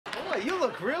you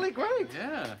look really great.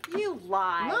 Yeah. You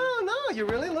lie. No, you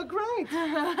really look great.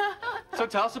 So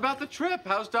tell us about the trip.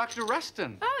 How's Dr.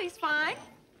 Reston? Oh, he's fine.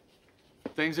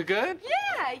 Things are good?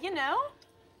 Yeah, you know.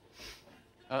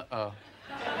 Uh-oh.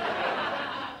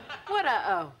 What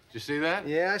uh-oh? Did you see that?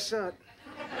 Yeah, I saw it.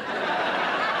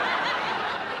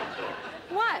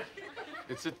 What?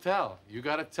 It's a tell. You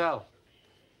gotta tell.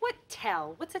 What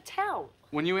tell? What's a tell?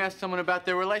 When you ask someone about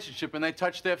their relationship and they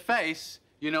touch their face,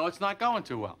 you know it's not going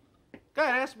too well. Go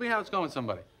ahead, ask me how it's going with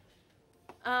somebody.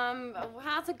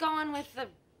 How's it going with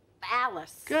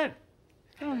Alice? Good.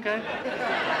 Doing good.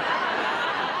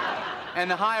 And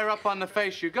the higher up on the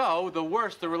face you go, the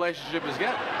worse the relationship is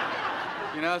getting.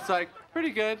 You know, it's like,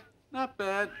 pretty good, not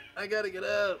bad. I gotta get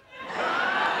out.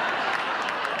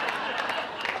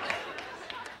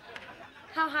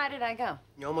 How high did I go?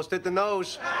 You almost hit the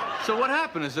nose. So what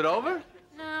happened? Is it over?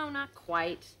 No, not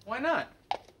quite. Why not?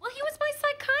 Well, he was my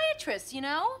psychiatrist, you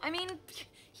know? I mean,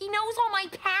 he knows all my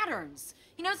patterns.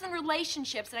 He knows in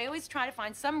relationships that I always try to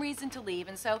find some reason to leave,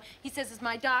 and so he says as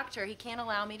my doctor, he can't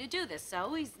allow me to do this,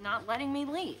 so he's not letting me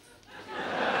leave.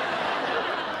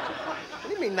 What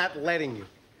do you mean, not letting you?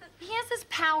 He has this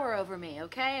power over me,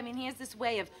 okay? I mean, he has this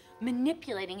way of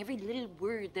manipulating every little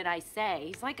word that I say.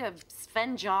 He's like a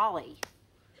Svengali.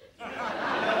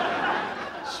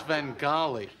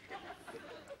 Svengali.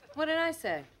 What did I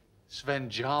say?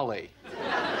 Svengali.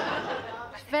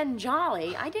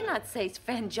 Svengali? I did not say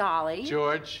Svengali.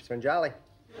 George. Svengali.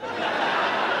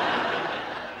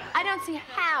 I don't see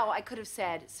how I could have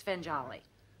said Svengali.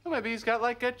 Well, maybe he's got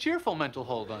like a cheerful mental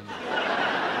hold on you.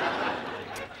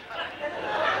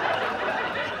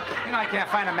 You know, I can't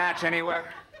find a match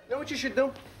anywhere. You know what you should do?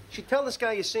 You should tell this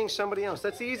guy you're seeing somebody else.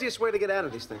 That's the easiest way to get out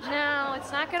of these things. No,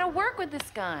 it's not gonna work with this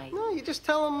guy. No, you just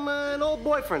tell him an old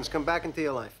boyfriend's come back into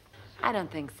your life. I don't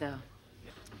think so.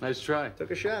 Nice try.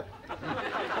 Took a shot.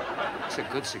 It's a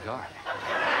good cigar.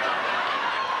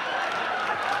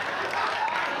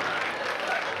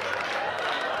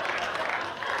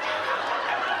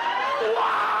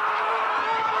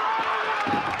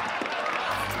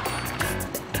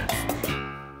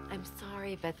 I'm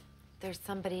sorry, but there's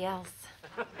somebody else.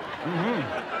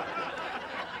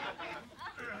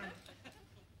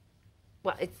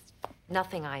 Well, it's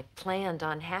nothing I planned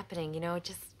on happening, you know, it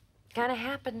just kind of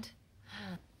happened.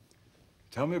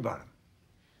 Tell me about him.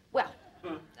 Well,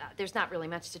 there's not really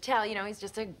much to tell, you know, he's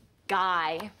just a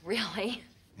guy, really.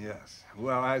 Yes.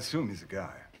 Well, I assume he's a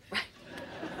guy. Right.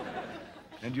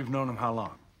 And you've known him how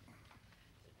long?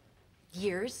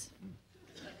 Years.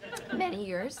 Many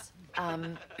years.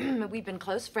 We've been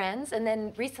close friends, and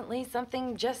then recently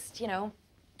something just, you know,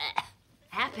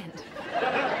 happened.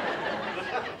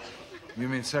 You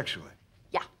mean sexually?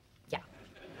 Yeah, yeah.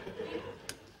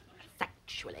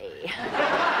 Sexually.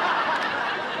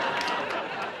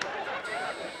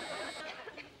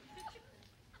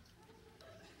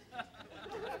 I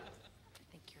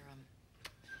think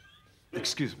you're,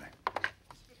 Excuse me.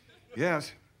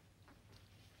 Yes.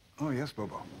 Oh, yes,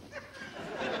 Bobo.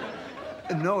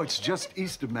 No, it's just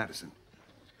east of Madison.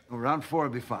 Around 4 will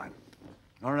be fine.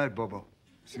 All right, Bobo.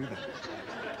 See you then.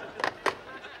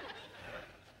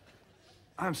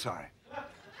 I'm sorry.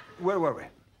 Where were we?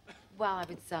 Well, I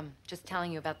was, just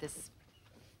telling you about this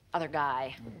other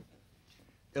guy.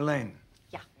 Elaine.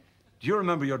 Yeah. Do you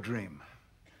remember your dream?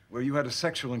 Where you had a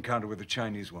sexual encounter with a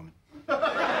Chinese woman?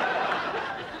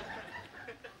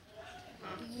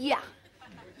 Yeah.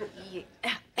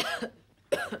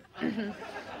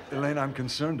 Elaine, I'm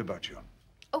concerned about you.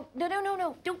 Oh,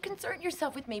 no. Don't concern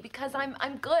yourself with me because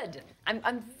I'm good.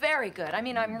 I'm very good. I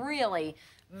mean, I'm really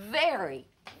very,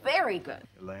 very good.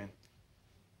 Elaine,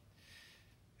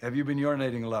 have you been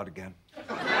urinating a lot again?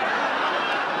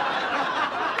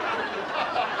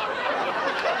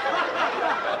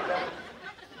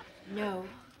 No.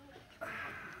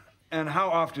 And how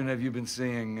often have you been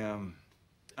seeing,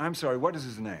 I'm sorry, what is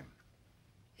his name?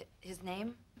 His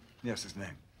name? Yes, his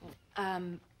name.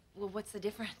 Well, what's the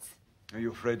difference? Are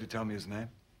you afraid to tell me his name?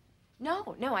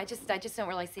 No, I just don't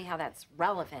really see how that's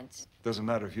relevant. Doesn't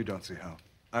matter if you don't see how.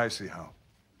 I see how.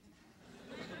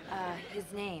 His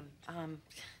name,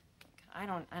 I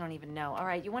don't even know. All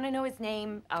right, you want to know his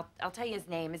name? I'll tell you his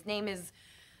name. His name is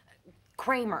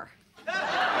Kramer.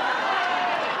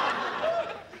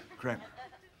 Kramer.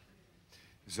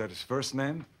 Is that his first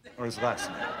name or his last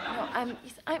name? No,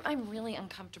 I'm really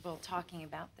uncomfortable talking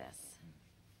about this.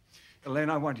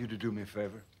 Elaine, I want you to do me a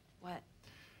favor. What?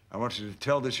 I want you to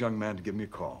tell this young man to give me a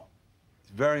call. It's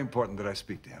very important that I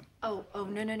speak to him. Oh,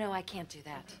 no, I can't do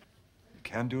that. You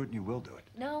can do it and you will do it.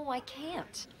 No, I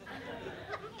can't.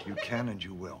 You can and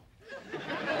you will.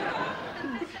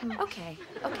 Okay,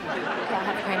 I'll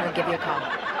have Kramer I'll give you a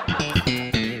call.